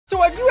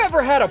So have you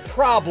ever had a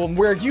problem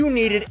where you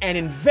needed an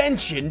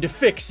invention to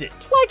fix it?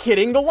 Like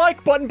hitting the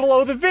like button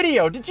below the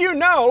video. Did you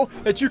know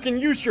that you can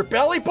use your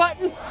belly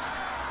button?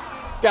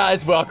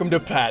 Guys, welcome to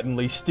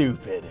Patently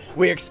Stupid.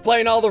 We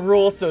explain all the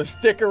rules, so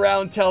stick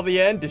around till the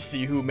end to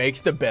see who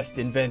makes the best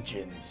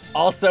inventions.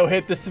 Also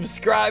hit the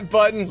subscribe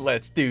button,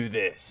 let's do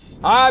this.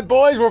 All right,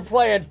 boys, we're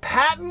playing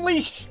Patently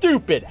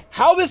Stupid.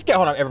 How this go?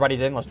 Hold on,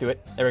 everybody's in, let's do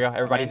it. There we go,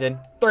 everybody's in.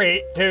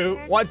 3, 2,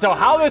 1, so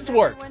how this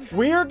works.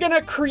 We are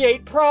gonna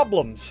create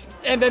problems,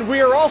 and then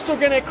we are also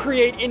gonna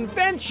create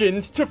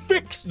inventions to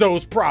fix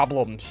those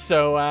problems.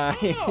 So,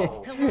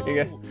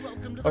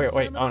 Okay,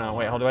 wait, oh no,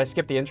 wait, hold on, do I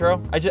skip the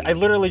intro? I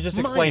literally just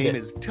explained it. My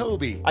name is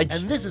Toby,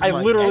 and this is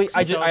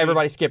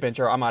everybody skip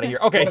intro, I'm out of here.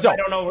 Okay, so. I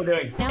don't know what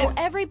we're doing. Now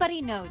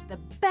everybody knows the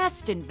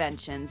best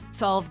inventions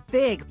solve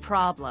big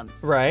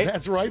problems. Right.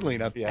 That's right,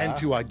 Lena. Yeah. And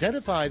to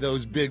identify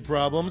those big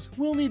problems,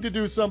 we'll need to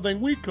do something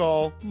we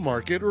call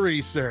market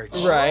research.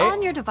 Right.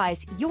 On your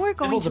device, you're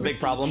going Nibble's to a big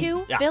receive problem.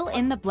 two Yeah.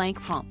 fill-in-the-blank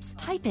prompts.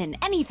 Type in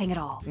anything at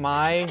all.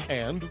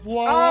 And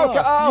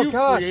voila, you've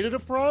gosh. created a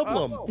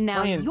problem.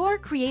 Now, Brian. your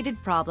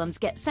created problems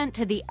get sent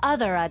to the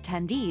other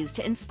attendees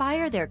to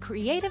inspire their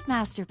creative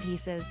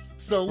masterpieces.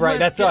 So Right,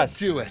 let's that's get us.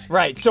 to it.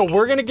 Right, so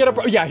we're gonna get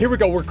a, yeah, here we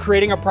go, we're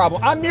creating a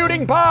problem. I'm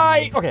muting,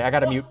 bye! Okay, I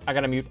gotta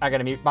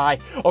mute, bye.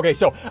 Okay,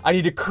 so I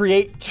need to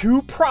create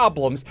 2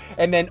 problems,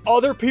 and then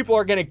other people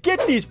are gonna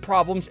get these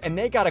problems, and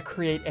they gotta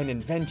create an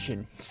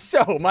invention.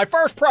 So, my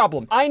first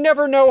problem, I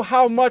never know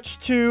how much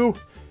to,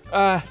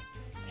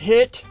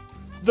 hit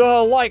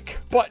the like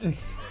button.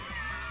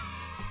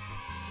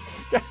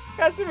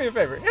 Guys, do me a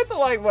favor, hit the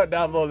like button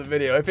down below the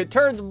video. If it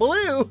turns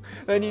blue,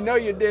 then you know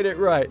you did it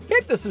right.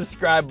 Hit the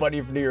subscribe button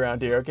if you're new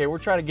around here, okay? We're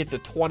trying to get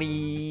to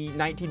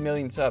 19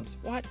 million subs.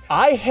 What?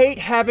 I hate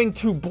having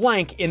to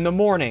blank in the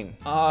morning.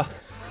 I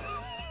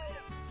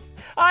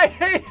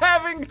hate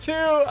having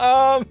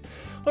to,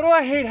 what do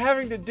I hate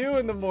having to do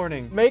in the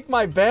morning? Make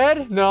my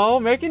bed? No,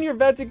 making your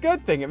bed's a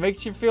good thing. It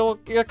makes you feel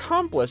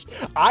accomplished.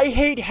 I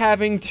hate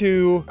having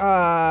to,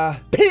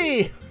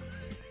 pee.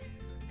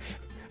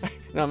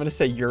 No, I'm gonna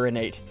say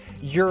urinate.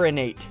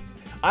 Urinate.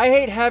 I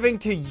hate having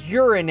to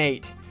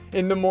urinate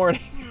in the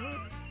morning.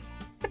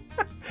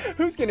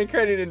 Who's gonna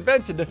create an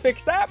invention to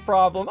fix that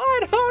problem?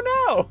 I don't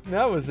know.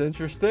 That was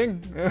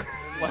interesting.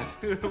 What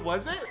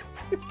was it?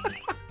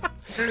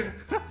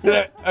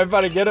 Did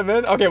everybody get him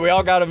in? Okay, we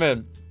all got him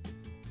in.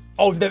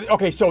 Oh,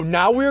 okay, so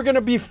now we're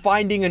gonna be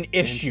finding an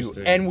issue,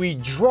 and we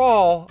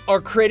draw or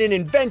create an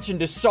invention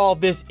to solve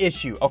this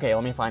issue. Okay,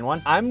 let me find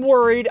one. I'm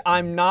worried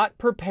I'm not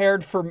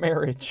prepared for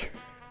marriage.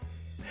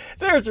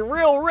 There's a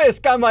real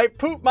risk I might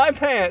poop my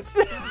pants.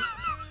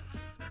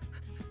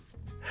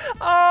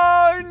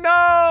 Oh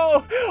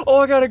no!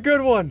 Oh, I got a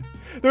good one.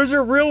 There's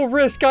a real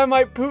risk I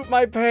might poop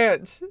my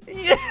pants.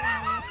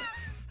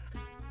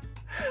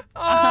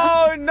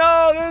 Oh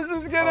no,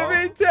 this is gonna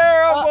be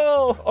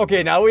terrible.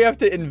 Okay, now we have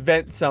to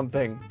invent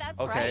something. That's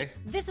Okay. right.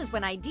 This is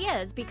when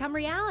ideas become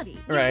reality.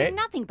 Right. Using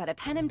nothing but a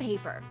pen and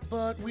paper.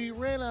 But we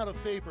ran out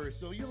of paper,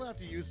 so you'll have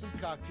to use some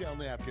cocktail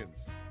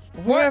napkins.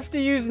 We have to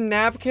use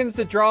napkins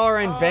to draw our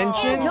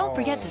invention? And don't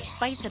forget to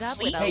spice it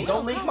up with a Hey, little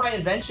don't leak my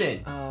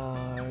invention.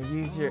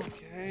 Use your...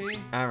 Okay.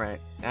 All right.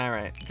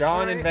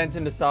 Draw an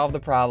invention to solve the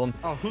problem.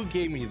 Oh, who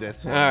gave me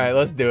this one? All right,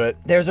 let's do it.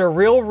 There's a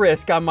real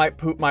risk I might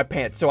poop my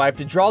pants. So I have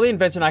to draw the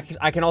invention. I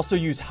can also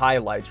use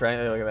highlights,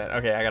 right? Look at that.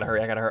 Okay, I gotta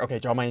hurry. Okay,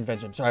 draw my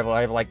invention. So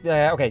I have like,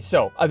 okay,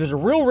 so there's a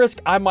real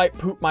risk I might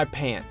poop my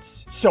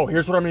pants. So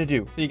here's what I'm gonna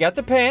do. You got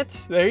the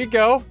pants. There you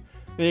go.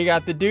 Then you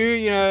got the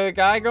dude, the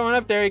guy going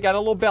up there. You got a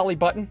little belly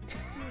button.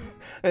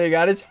 And he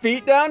got his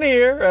feet down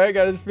here, right?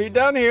 Got his feet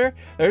down here.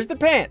 There's the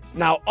pants.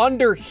 Now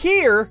under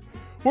here,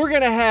 we're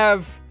gonna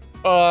have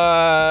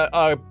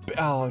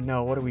oh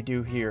no, what do we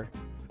do here?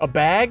 A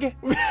bag?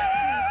 No,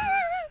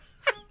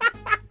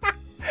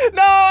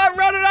 I'm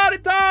running out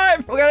of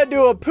time. We gotta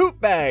do a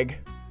poop bag.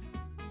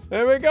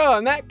 There we go,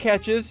 and that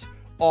catches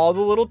all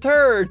the little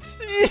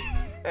turds.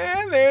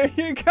 And there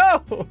you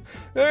go.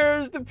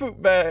 There's the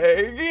poop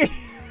bag.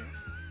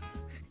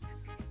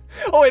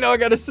 Oh wait, no, I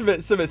gotta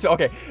submit. So,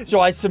 okay, so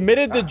I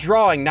submitted the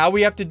drawing. Now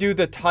we have to do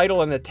the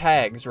title and the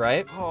tags,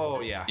 right? Oh,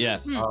 yeah.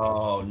 Yes.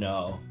 Oh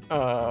no.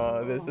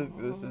 Oh, this is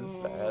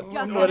bad.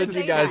 Just What did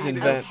you guys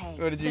invent? Okay,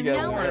 What did you so guys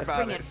now invent?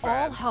 let's bring it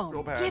all home.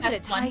 Real bad. Give it a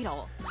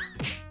title.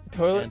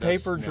 Toilet And a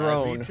paper snazzy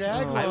drone.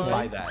 tagline. I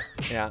buy that.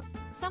 Yeah.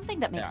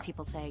 Something that makes Yeah.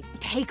 people say,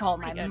 take all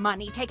my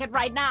money, take it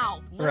right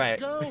now. Right.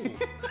 Let's go.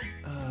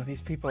 Oh,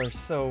 these people are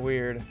so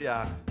weird.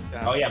 Yeah.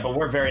 Oh yeah, but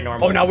we're very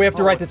normal. Oh, now we have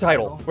to Oh, write the what's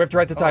title. title? We have to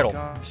write the title.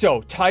 God.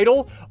 So,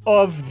 title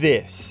of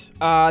this.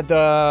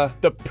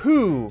 The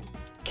poo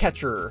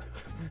catcher.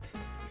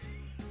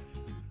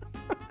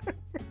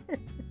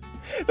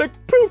 The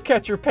poo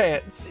catcher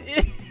pants.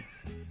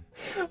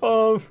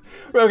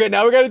 Okay,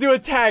 now we gotta do a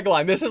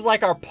tagline. This is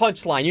like our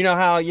punchline. You know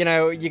how,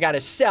 you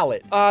gotta sell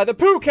it. The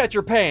poo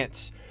catcher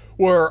pants,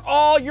 where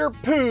all your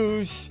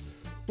poos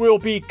will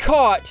be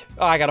caught.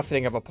 Oh, I gotta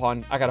think of a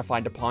pun. I gotta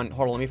find a pun.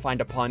 Hold on, let me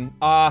find a pun.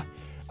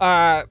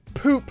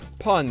 Poop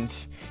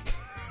puns.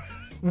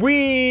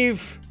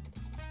 We've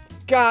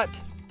got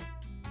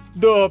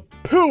the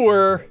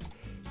pooer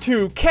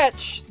to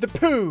catch the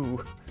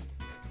poo.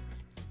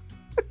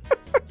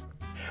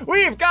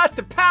 We've got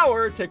the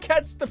power to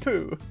catch the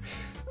poo.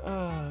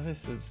 Oh,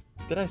 this is.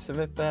 Did I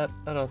submit that?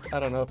 I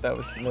don't know if that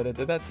was submitted.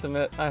 Did that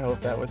submit? I hope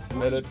that was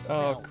submitted.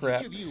 Oh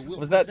crap.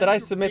 Was that? Did I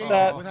submit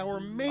that?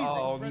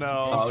 Oh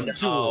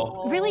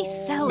no. Really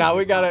sell. Now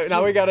we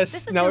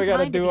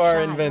gotta do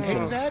our invention.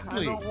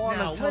 Exactly. I don't want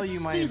to Now tell let's you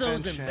my see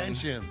those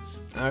invention. inventions.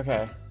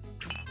 Okay.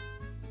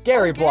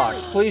 Gary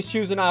Blocks, please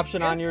choose an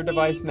option on your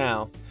device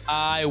now.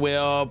 I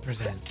will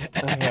present.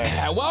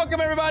 Okay. Welcome,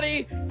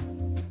 everybody.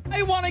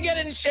 I want to get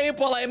in shape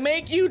while I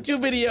make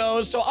YouTube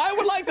videos, so I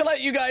would like to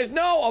let you guys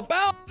know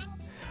about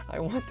I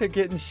want to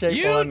get in shape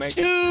while I make.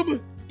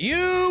 YouTube.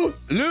 You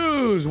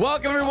lose.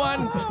 Welcome,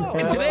 everyone.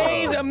 In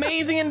today's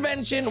amazing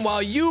invention,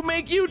 while you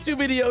make YouTube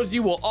videos,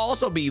 you will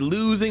also be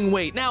losing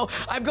weight. Now,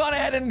 I've gone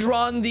ahead and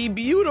drawn the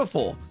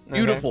beautiful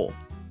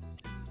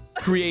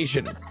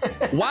creation.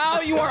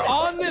 While you are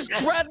on this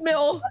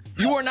treadmill,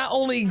 you are not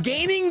only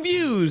gaining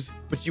views,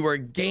 but you are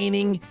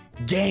gaining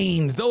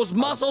gains. Those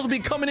muscles will be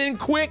coming in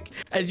quick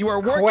as you are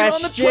working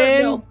on the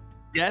treadmill.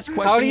 Yes,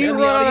 question. How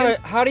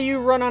do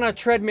you run on a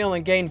treadmill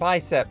and gain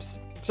biceps?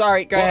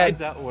 Sorry, go ahead. How does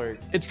that work?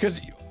 It's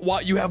because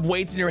while you have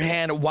weights in your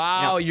hand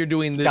while you're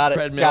doing the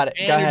treadmill got it.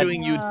 and Go you're ahead.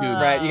 doing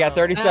YouTube. Right, you got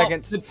 30 Now,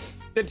 seconds.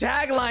 The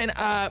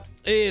tagline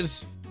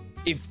is,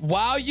 if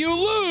while you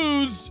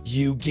lose,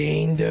 you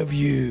gain the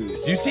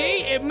views. You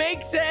see, it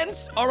makes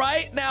sense. All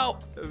right, now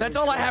that's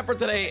all I have for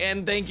today,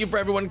 and thank you for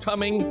everyone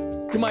coming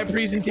to my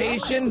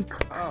presentation.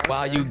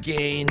 While you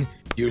gain,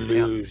 you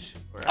lose.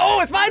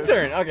 Oh, it's my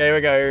turn. Okay, here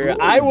we go.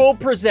 I will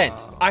present.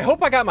 I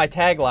hope I got my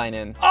tagline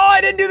in. Oh,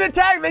 I didn't do the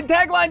tag. The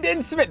tagline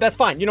didn't submit. That's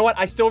fine. You know what?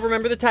 I still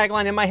remember the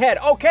tagline in my head.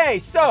 Okay,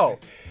 so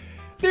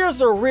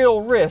there's a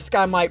real risk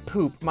I might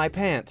poop my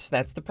pants.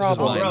 That's the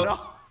problem.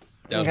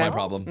 That was my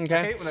problem. I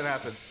Okay. hate when that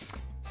happens.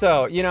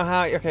 So, you know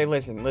how, okay,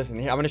 listen.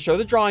 Here, I'm gonna show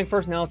the drawing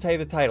first and then I'll tell you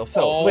the title.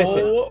 So,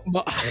 listen.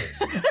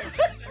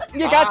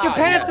 You got your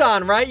pants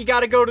on, right? You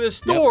gotta go to the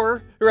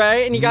store,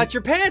 right? And you got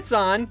your pants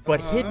on, but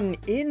hidden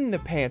in the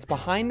pants,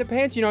 behind the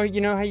pants, you know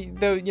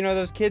how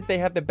those kids, they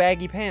have the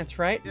baggy pants,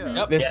 right?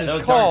 Yeah. This is those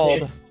dark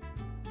called kids.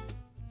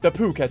 the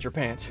poo catcher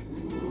pants.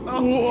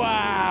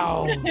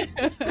 Wow.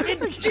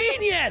 It's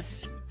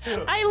genius.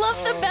 I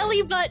love the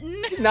belly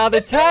button. Now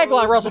the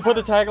tagline, Russell, put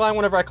the tagline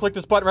whenever I click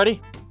this button.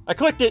 Ready? I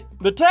clicked it.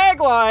 The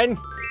tagline,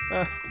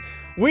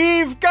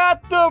 we've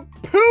got the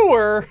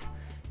pooer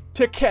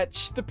to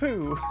catch the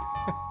poo.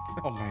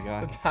 Oh my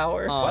god. The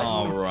power.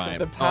 All right.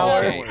 The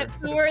power. Okay. The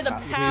poor, the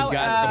power. We've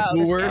got the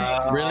poor.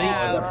 Really?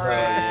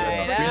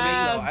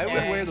 I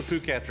would wear the poo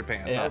catcher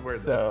pants. I would wear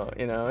those. So,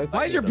 you know, it's.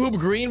 Why is your poop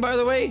green, by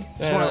the way?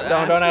 Just wanna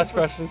Don't ask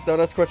questions.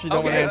 Don't ask questions you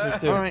don't want answers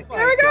to. All right.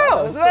 There we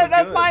go. So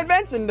that's my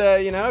invention.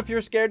 You know, if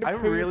you're scared to I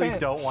poo your really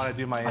pants. don't want to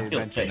do my feel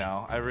invention safe.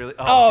 now. I really.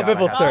 Oh, God, I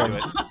Bibbles' have to turn. do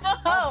it.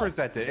 I'll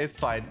present it. It's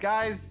fine.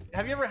 Guys,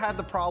 have you ever had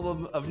the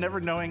problem of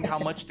never knowing how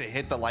much to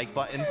hit the like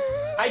button?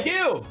 I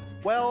do.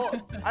 Well,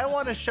 I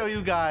want to show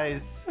you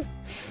guys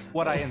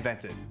what I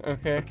invented.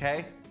 Okay.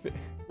 Okay?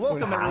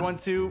 Welcome everyone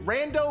to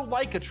Rando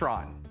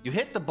Likatron. You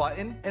hit the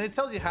button and it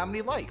tells you how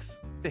many likes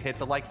to hit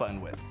the like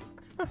button with.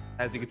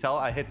 As you can tell,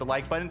 I hit the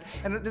like button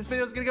and this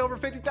video is gonna go over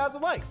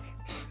 50,000 likes.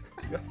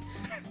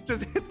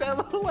 Just hit that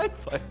little like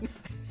button.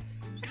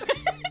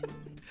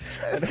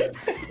 I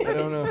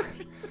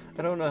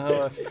don't know how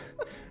else.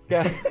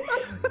 Guys,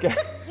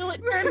 Will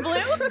it turn blue?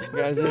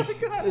 guys,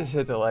 just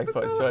hit the like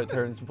button so it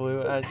turns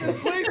blue.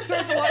 Please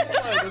turn the like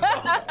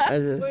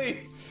button.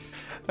 Please.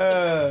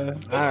 All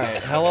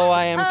right. Hello,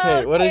 I am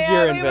Kate. What is Okay,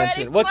 your are we invention?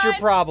 ready? What's your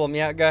Come on. problem?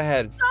 Yeah, go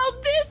ahead.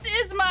 Oh, this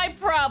is my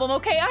problem,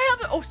 okay? I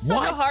have such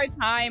What? a hard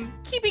time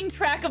keeping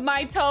track of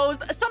my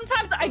toes.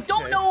 Sometimes I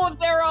don't know if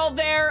they're all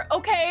there,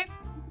 okay?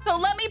 So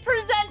let me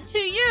present to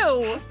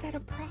you How's that a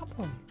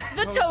problem?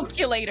 the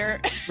toculator.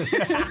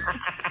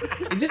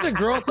 Is this a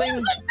girl thing?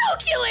 The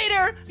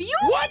toculator! You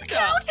What can the-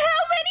 count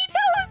how many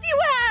toes you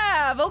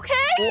have,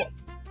 okay?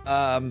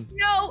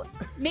 No,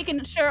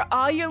 making sure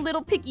all your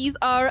little pickies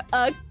are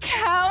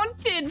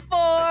accounted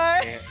for.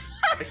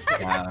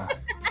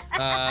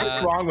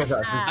 What's wrong with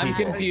us? as I'm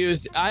people?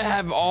 confused. I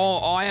have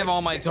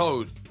all my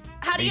toes.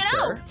 How do you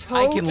sure? know?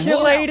 I can look.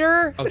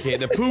 Toculator? Okay,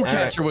 the poo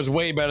catcher was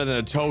way better than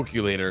a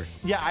toculator.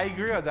 Yeah, I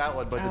agree on that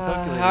one, but the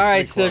calculator. All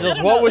right,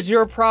 Sigils, what was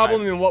your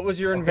problem and what was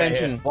your Okay,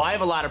 invention? well, I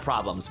have a lot of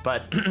problems,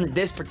 but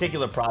this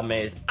particular problem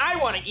is I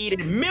want to eat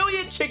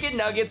 1,000,000 chicken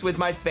nuggets with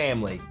my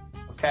family.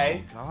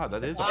 Okay? God,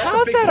 that is. That's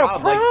How's big that a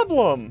problem. Like,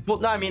 problem? well,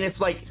 no, I mean, it's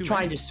like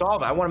trying to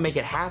solve it. I want to make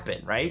it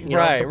happen, right? You know,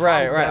 Right, it's a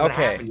problem right, that hasn't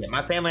okay. happened yet.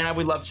 My family and I,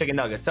 we love chicken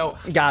nuggets. So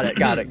Got it.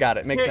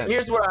 Makes sense.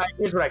 here's what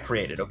I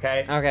created,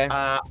 okay? Okay.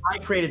 I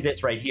created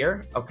this right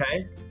here,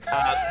 okay?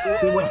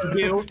 What you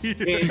do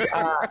is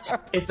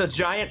it's a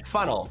giant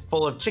funnel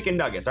full of chicken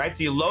nuggets, right?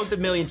 So you load the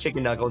 1,000,000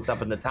 chicken nuggets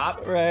up in the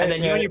top, Right, and then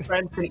you and right. your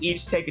friends can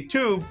each take a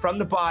tube from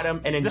the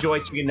bottom and enjoy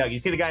chicken nuggets. You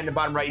see the guy in the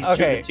bottom right? He's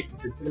Okay. shooting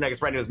the chicken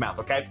nuggets right into his mouth,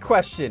 okay?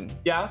 Question.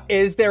 Yeah?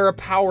 is there a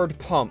powered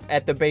pump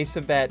at the base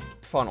of that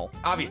funnel?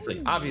 Obviously.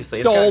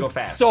 It's gotta go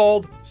fast.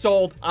 Sold.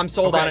 I'm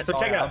sold on it. So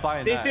check it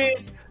out. This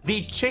is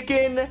the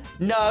Chicken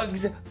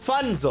Nugs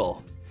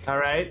Funzel. All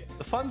right?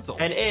 The Funzel.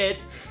 And it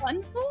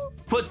Funzel?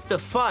 puts the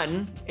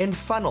fun in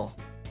funnel.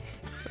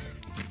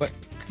 But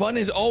fun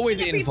is always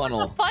in Wait, funnel.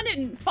 what's the fun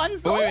in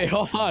Funzel? Wait,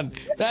 hold on.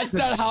 That's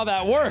not how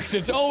that works.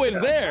 It's always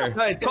there.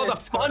 No, it's called a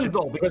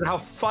funzel because of how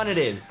fun it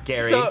is,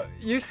 Gary. So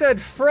you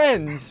said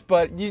friends,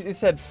 but you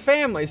said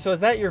family. So is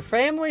that your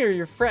family or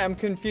your friend? I'm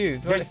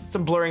confused. There's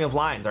some blurring of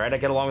lines, all right? I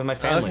get along with my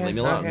family. Leave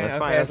me alone. That's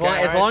fine.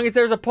 As long as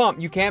there's a pump,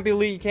 you can't be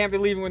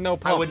leaving with no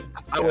pump.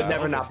 I would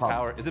never not pump.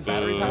 Power. Is it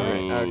battery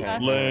powered? Okay.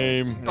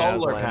 Lame.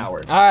 Solar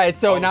powered. All right,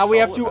 so now we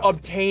have to solar.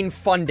 obtain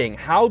funding.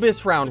 How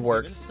this round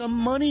works? Some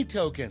money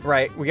tokens.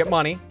 Right, we get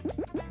money.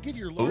 Give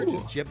your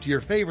largest chip to your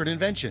favorite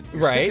invention.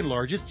 Your Right. second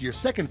largest to your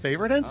second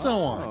favorite, and so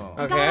on.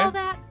 Got Okay. all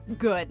that?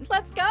 Good.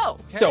 Let's go.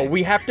 So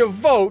we have to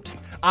vote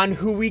on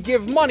who we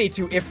give money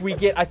to. If we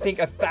get, I think,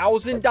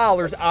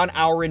 $1,000 on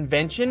our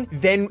invention,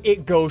 then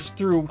it goes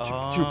through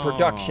to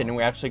production and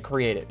we actually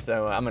create it.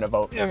 So I'm gonna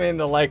vote. I mean,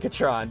 the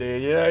Lycatron,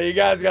 dude. You know, you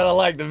guys gotta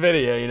like the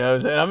video. You know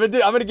what I'm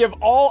saying? I'm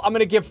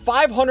gonna give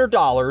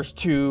 $500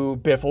 to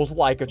Biffle's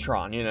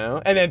Lycatron. You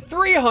know, and then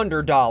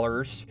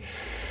 $300.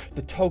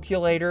 The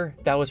Tokulator,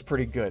 that was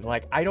pretty good.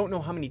 Like, I don't know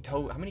how many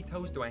toes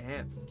do I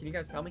have? Can you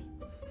guys tell me?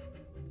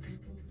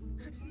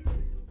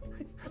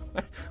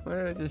 Why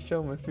did I just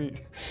show my feet?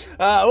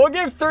 We'll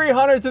give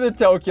 300 to the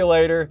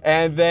Tokulator,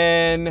 and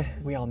then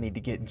we all need to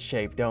get in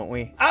shape, don't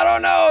we? I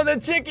don't know, the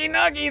Chicky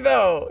Nuggy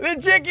though.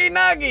 The Chicky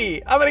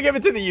Nuggy. I'm gonna give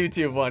it to the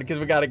YouTube one because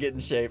we gotta get in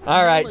shape.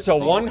 All right, so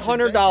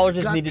 $100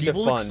 is needed to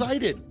fund.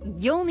 Excited.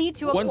 You'll need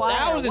to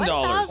acquire $1,000.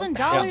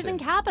 $1,000 in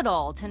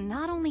capital to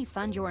not only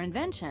fund your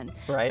invention,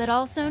 Right. but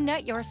also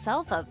net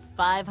yourself a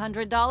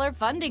 $500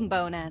 funding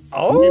bonus.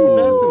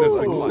 Invest in a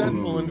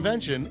successful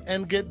invention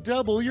and get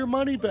double your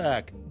money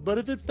back. But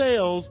if it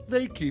fails,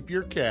 they keep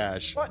your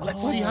cash.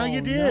 Let's see how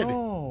you did.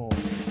 No.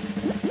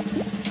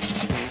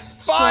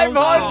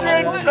 500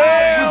 You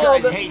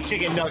failed. guys hate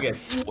chicken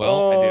nuggets. Well,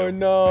 Oh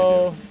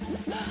no.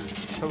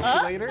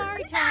 Tokulator?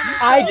 Sorry, Tom.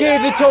 I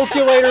gave the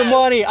Tokulator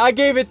money. I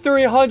gave it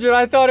 300.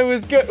 I thought it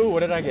was good. Ooh, what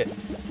did I get?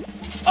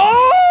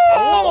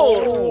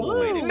 Oh!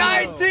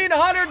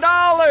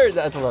 $1,900.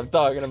 That's what I'm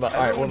talking about. All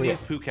right, what Everyone we needs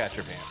get? poo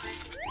catcher pants.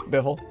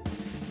 Biffle.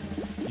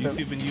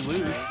 YouTube and you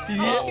lose. wait,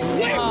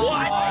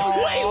 what?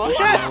 Wait, what?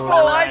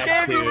 Biffle, I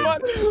gave you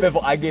money.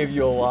 Biffle, I gave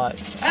you a lot.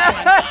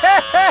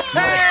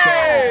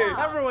 Hey!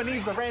 Everyone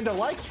needs a rando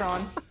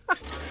Lycatron.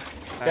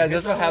 Guys,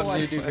 that's what happens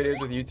when you do videos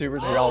with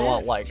YouTubers. We all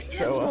want likes.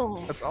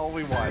 So, That's all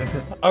we want.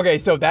 okay,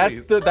 so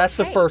that's the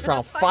Okay, first for the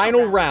round. final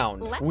Final round,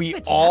 round, let's we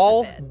switch it up a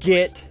all bit.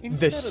 get Instead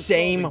the of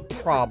same solving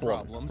different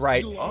problem, problems,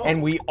 right? you'll all-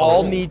 And we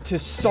all need to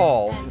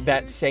solve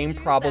that same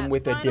problem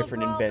with a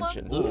different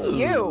invention.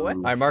 You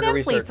right, market simply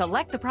research.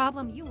 select the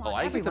problem you want Oh,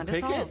 I get to everyone to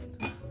pick solve.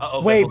 it?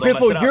 Uh-oh, Wait, don't mess it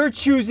Biffle, up. you're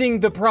choosing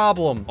the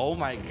problem. Oh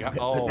my god.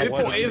 Oh,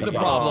 Biffle what is the God.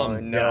 problem. Oh,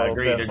 no, Yeah,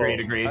 agreed, Biffle.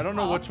 agreed. I don't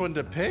know which one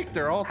to pick.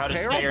 They're all How to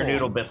terrible. spare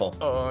noodle Biffle.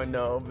 Oh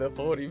no,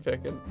 Biffle, what are you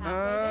picking?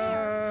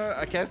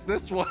 I guess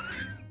this one.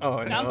 Oh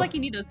no. Sounds like you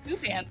need those poo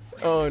pants.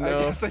 Oh I no.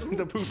 guess I need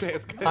the poo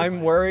pants. 'cause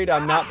I'm worried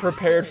I'm not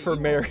prepared for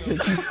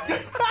marriage.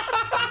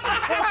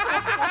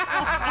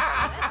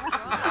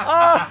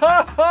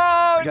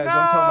 Oh, You guys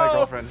don't tell my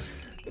girlfriend.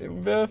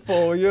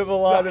 Biffle, you have a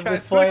lot of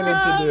explaining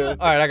to do. All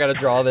right, I gotta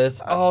draw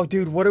this. Oh,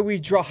 dude, what do we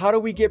draw? How do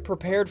we get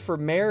prepared for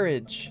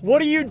marriage?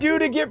 What do you do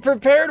to get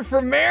prepared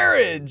for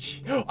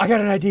marriage? I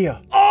got an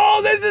idea. Oh,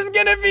 this is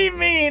gonna be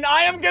mean.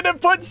 I am gonna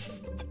put...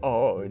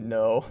 Oh,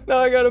 no. Now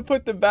I gotta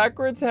put the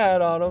backwards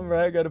hat on him,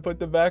 right? I gotta put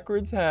the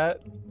backwards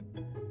hat.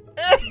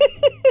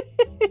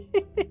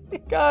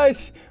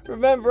 Guys,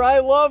 remember, I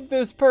love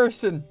this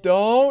person.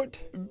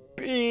 Don't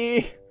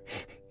be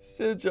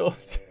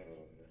sigils.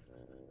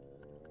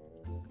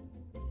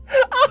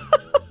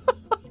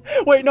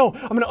 Wait, no,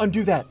 I'm gonna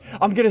undo that.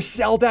 I'm gonna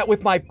sell that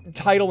with my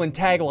title and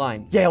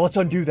tagline. Yeah, let's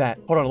undo that.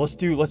 Hold on, let's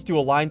do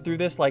a line through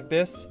this like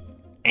this.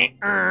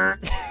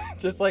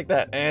 Just like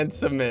that, and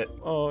submit.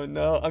 Oh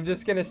no, I'm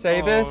just gonna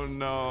say this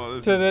no.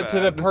 This to is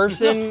the bad.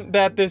 person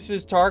that this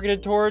is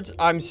targeted towards.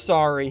 I'm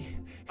sorry.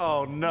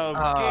 Oh no,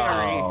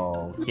 Gary.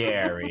 Oh,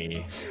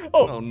 Gary.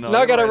 Oh, no,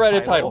 now I gotta you write write a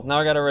a title. title? Now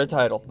I gotta write a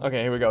title.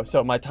 Okay, here we go.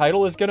 So my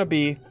title is gonna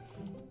be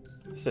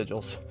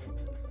sigils.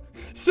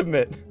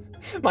 Submit.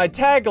 My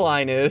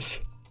tagline is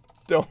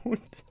don't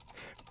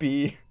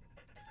be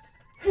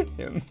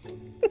him.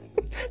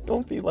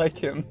 Don't be like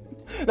him.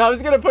 No, I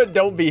was gonna put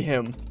don't be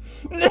him.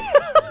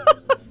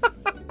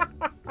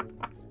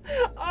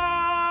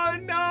 Oh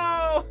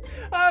no!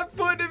 I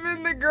put him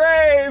in the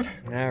grave.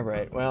 All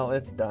right, well,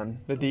 it's done.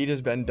 The deed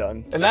has been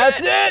done. And that's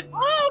it!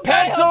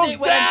 Pencils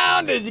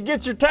down! Did you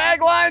get your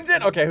taglines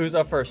in? Okay, who's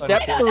up first?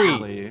 Step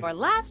 3. Your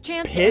last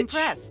chance to Pitch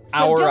impress. So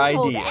our don't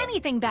hold idea.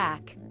 anything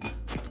back.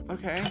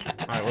 Okay.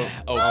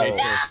 Okay.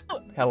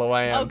 Hello,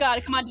 I Oh am.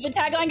 god, come on, do the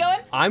tagline going?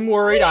 I'm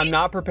worried I'm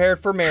not prepared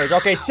for marriage.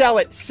 Okay, sell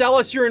it. Sell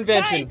us your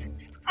invention. Guys,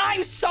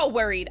 I'm so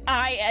worried.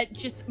 I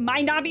just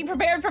might not be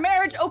prepared for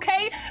marriage,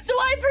 okay? So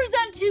I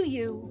present to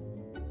you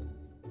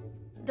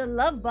the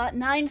Lovebot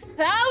 9000.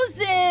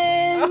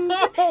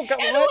 Oh, God,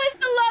 And what? with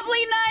the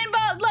lovely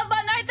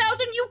Lovebot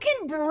 9000, you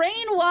can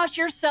brainwash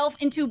yourself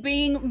into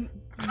being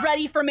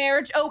ready for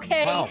marriage,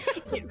 okay? Wow.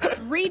 It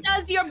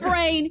redoes your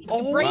brain,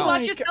 Oh brainwash my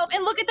yourself,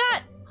 and look at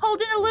that.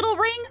 Holding a little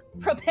ring,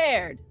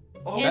 prepared.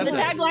 And the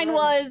that's tagline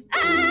was,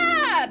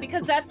 ah,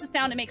 because that's the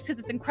sound it makes because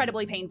it's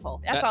incredibly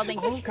painful. That's all.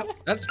 Thank you.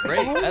 That's great.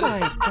 Oh That my is,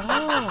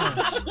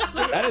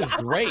 gosh. that is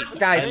great.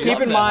 Guys, I keep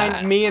love in that.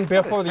 mind, me and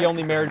Biff are the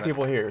only married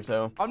people here,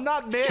 so. I'm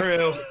not married.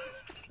 True.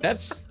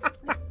 That's true.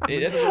 Oh,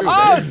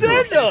 That is true.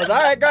 sigils!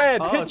 All right, go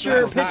ahead. Oh,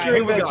 Picture sigils. All right, Here we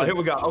go. invention. Here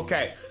we go.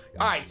 Okay.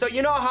 All right. So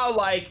you know how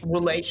like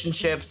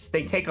relationships,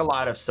 they take a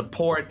lot of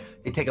support,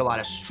 they take a lot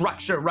of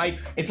structure, right?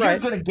 If you're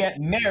Right. gonna get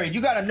married,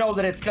 you gotta know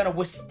that it's gonna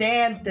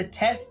withstand the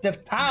test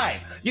of time.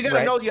 You gotta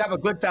Right. know you have a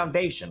good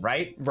foundation,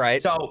 right? Right.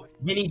 So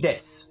you need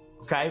this,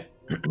 okay?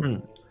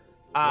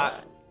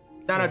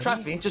 No,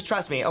 trust me. Just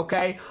trust me,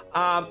 okay?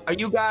 Are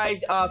you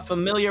guys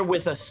familiar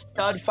with a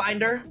stud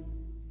finder?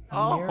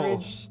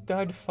 Marriage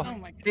stud Oh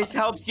finder. my god. This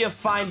helps you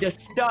find a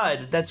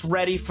stud that's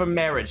ready for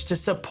marriage to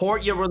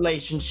support your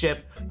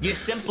relationship. You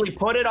simply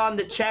put it on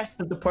the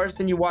chest of the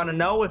person you want to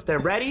know if they're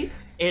ready,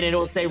 and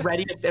it'll say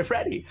ready if they're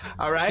ready.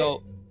 All right?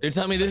 So you're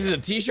telling me this is a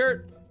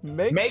T-shirt?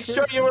 Make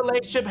sure your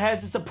relationship has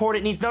the support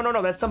it needs.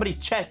 No, that's somebody's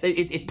chest.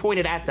 It's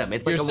pointed at them.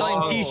 It's like You're a selling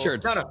long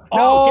T-shirts. No,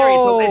 Oh.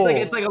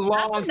 Gary. It's like a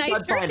long That's a nice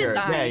stud shirt finder.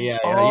 design. Yeah.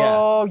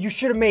 Oh, you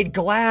should have made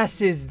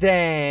glasses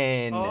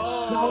then.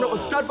 No,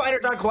 stud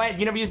finders aren't glasses.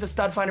 You never used a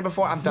stud finder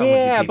before? I'm done with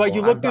Yeah, you but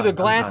you people. look I'm through done. the I'm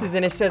done. glasses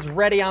and it says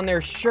ready on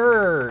their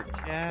shirt.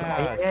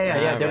 Yeah.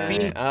 Yeah. They're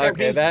being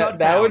Okay, stud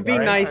that would be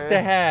bound, all right? nice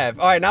to have.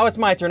 All right, now it's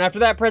my turn. After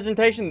that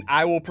presentation,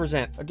 I will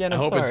present. Again, I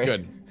I'm hope sorry. it's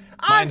good.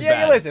 I'm, Mine's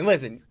yeah, bad.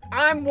 listen.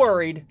 I'm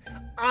worried.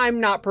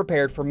 I'm not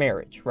prepared for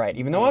marriage, right?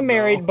 Even though I'm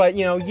married, but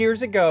you know,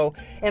 years ago,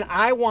 and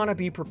I want to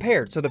be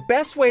prepared. So the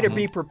best way to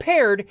be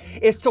prepared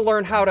is to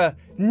learn how to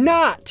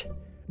not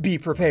be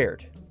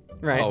prepared,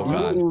 right? Oh,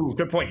 God. Ooh,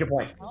 good point.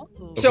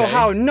 So Okay.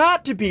 how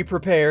not to be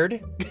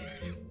prepared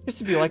is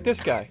to be like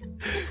this guy.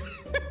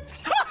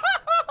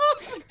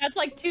 That's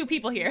like two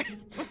people here.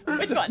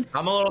 Which one?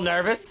 I'm a little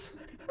nervous.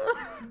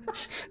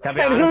 Can I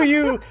be And who honest?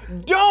 you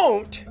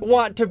don't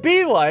want to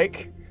be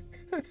like.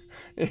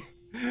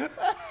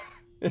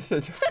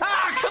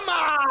 Come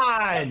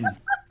on!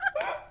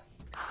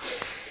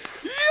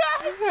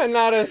 And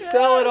now to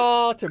sell it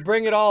all, to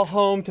bring it all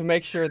home, to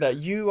make sure that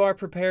you are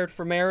prepared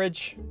for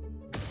marriage.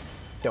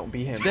 Don't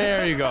be him.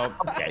 There you go.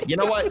 Okay, you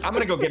know what? I'm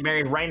gonna go get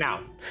married right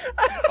now.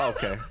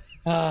 Okay.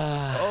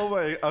 Oh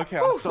my. Okay.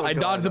 I'm so I glad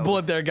dodged the that bullet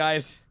was- there,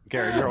 guys.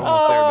 Gary, you're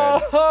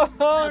almost there, man.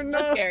 Oh, So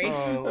no. scary.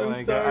 Oh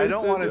my god. sorry, I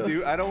don't want to Sigils.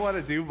 do. I don't want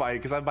to do mine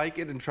because I might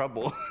get in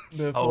trouble.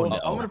 Oh no.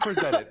 I'm gonna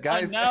present it,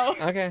 guys. No.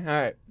 Okay, all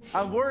right.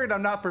 I'm worried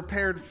I'm not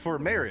prepared for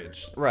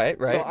marriage. Right.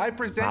 So I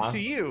present to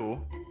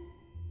you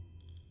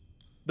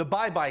the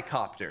bye-bye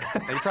copter.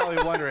 And you're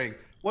probably wondering,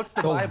 what's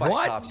the bye-bye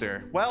what?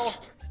 copter? Well,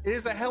 it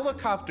is a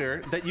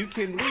helicopter that you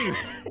can leave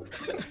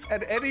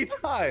at any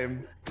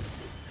time.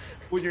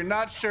 When you're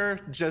not sure,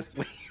 just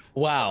leave.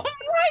 Wow.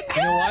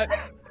 You know what?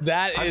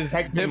 That I'm is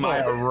texting pivotal.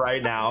 Maya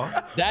right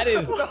now. That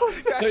is. So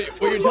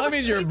what you're telling me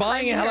is you're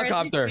buying a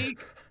helicopter.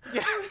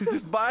 Yeah,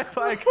 just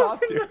bye-bye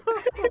copter.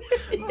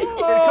 It comes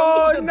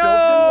Oh, with a no.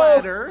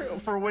 built-in ladder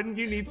for when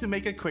you need to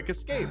make a quick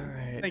escape.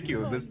 right. Thank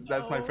you.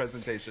 That's my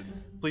presentation.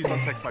 Please don't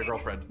text my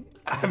girlfriend.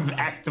 I'm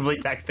actively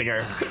texting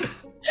her.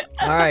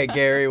 All right,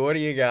 Gary, what do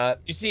you got?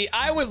 You see,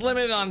 I was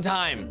limited on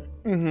time.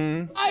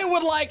 Mm-hmm. I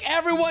would like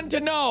everyone to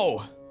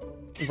know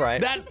Right.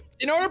 that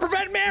in order to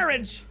prevent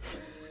marriage,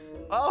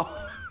 Oh.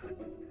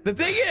 the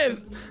thing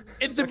is,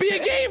 it's to be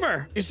a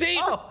gamer. You see,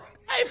 Oh.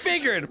 I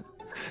figured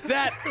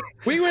that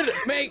we would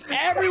make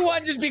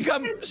everyone just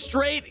become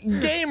straight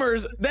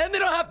gamers. Then they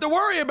don't have to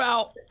worry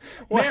about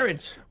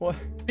marriage. What?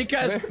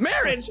 Because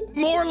marriage,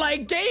 more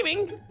like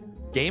gaming.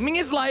 Gaming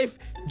is life.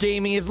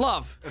 Gaming is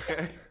love.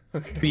 Okay.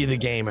 Be the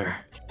gamer.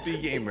 Be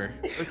gamer.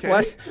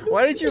 Okay.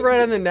 Why did you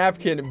write on the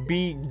napkin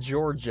 "Be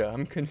Georgia"?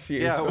 I'm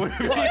confused. Yeah.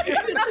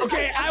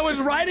 Okay, I was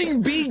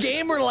writing "Be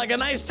Gamer" like a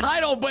nice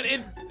title, but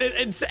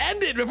it's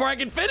ended before I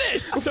could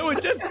finish. So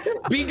it just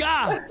 "Be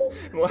Ga."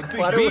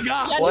 Why do Be we,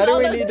 Ga. why do all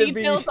we those need to be?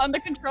 details on the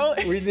control.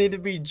 We need to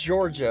be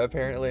Georgia,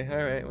 apparently. All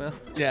right, well.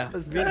 Yeah.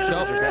 Let's be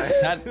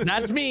So,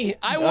 that's me.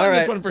 I won All right.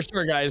 this one for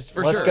sure, guys.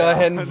 For Let's sure. go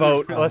ahead and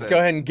vote. 100%. Let's go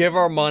ahead and give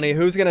our money.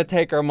 Who's gonna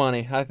take our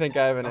money? I think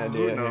I have an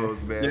idea. Who here.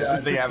 knows, man? Yeah,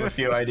 I think I have a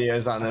few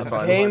ideas on this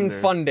one. Tame wonder.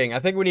 funding. I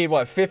think we need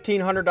what,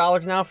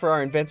 $1,500 now for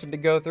our invention to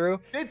go through.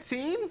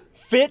 15?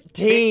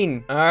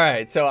 15. All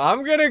right, so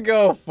I'm gonna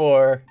go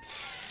for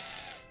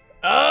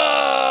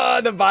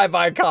the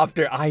bye-bye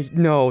copter. I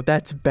know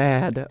that's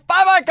bad.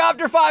 Bye-bye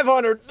copter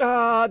 500.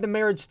 The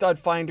marriage stud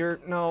finder.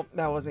 No,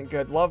 that wasn't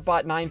good.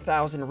 Lovebot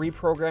 9000.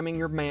 Reprogramming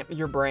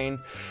your brain.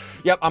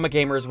 Yep, I'm a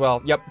gamer as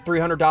well. Yep,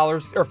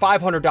 $300 or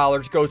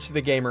 $500 goes to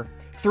the gamer.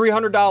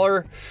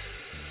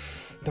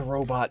 $300. The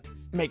robot.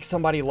 Make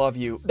somebody love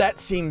you. That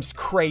seems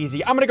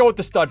crazy. I'm gonna go with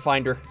the stud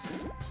finder.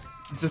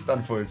 Just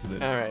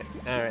unfortunate. All right,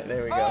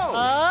 there we go.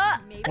 Oh!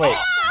 Wait.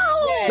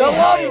 The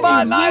love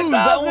bot You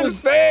 9,000 lose.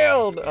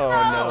 failed. Oh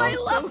My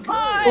no. love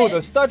bot. Oh,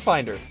 the stud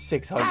finder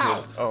 600.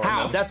 How? Oh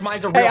How? no. That's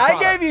mine's a real Hey, I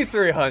product. gave you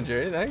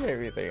 300. I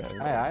gave you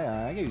 300.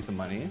 I gave you some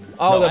money.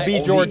 Oh, No, the I B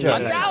owe Georgia.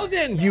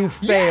 1,000. You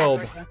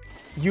failed.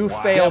 You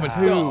failed but too.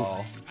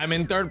 still. I'm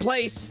in third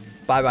place.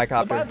 Bye bye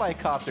copter. Bye-bye,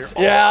 copter.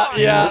 Yeah, Oh,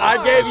 yeah. my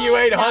I gave you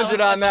 800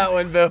 on that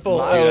one, Biffle.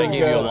 My That Dude, I was gave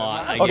you a good.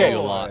 lot. I Okay. gave you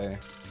a lot.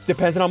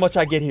 Depends on how much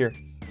I get here.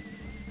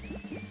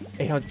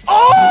 800.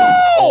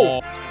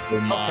 Oh! Oh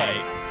my.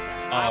 Okay.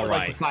 I All would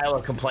like to right. file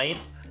a complaint.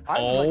 I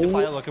would like to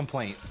file a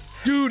complaint.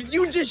 Dude,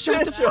 you just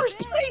shot the first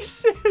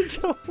place.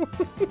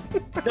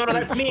 No,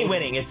 that's me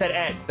winning. It said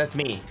S. That's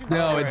me.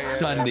 No, it's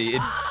Sunday.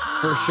 It,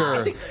 for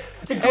sure.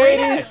 It's a great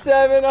S.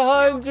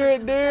 8,700,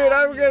 dude.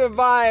 I'm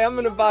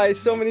gonna buy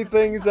so many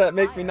things that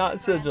make me not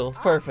sigil.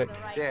 Perfect.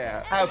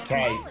 Yeah.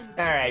 Okay. All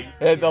right.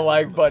 Hit the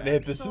like button,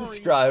 hit the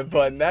subscribe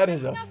button. That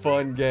is a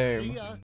fun game. See ya.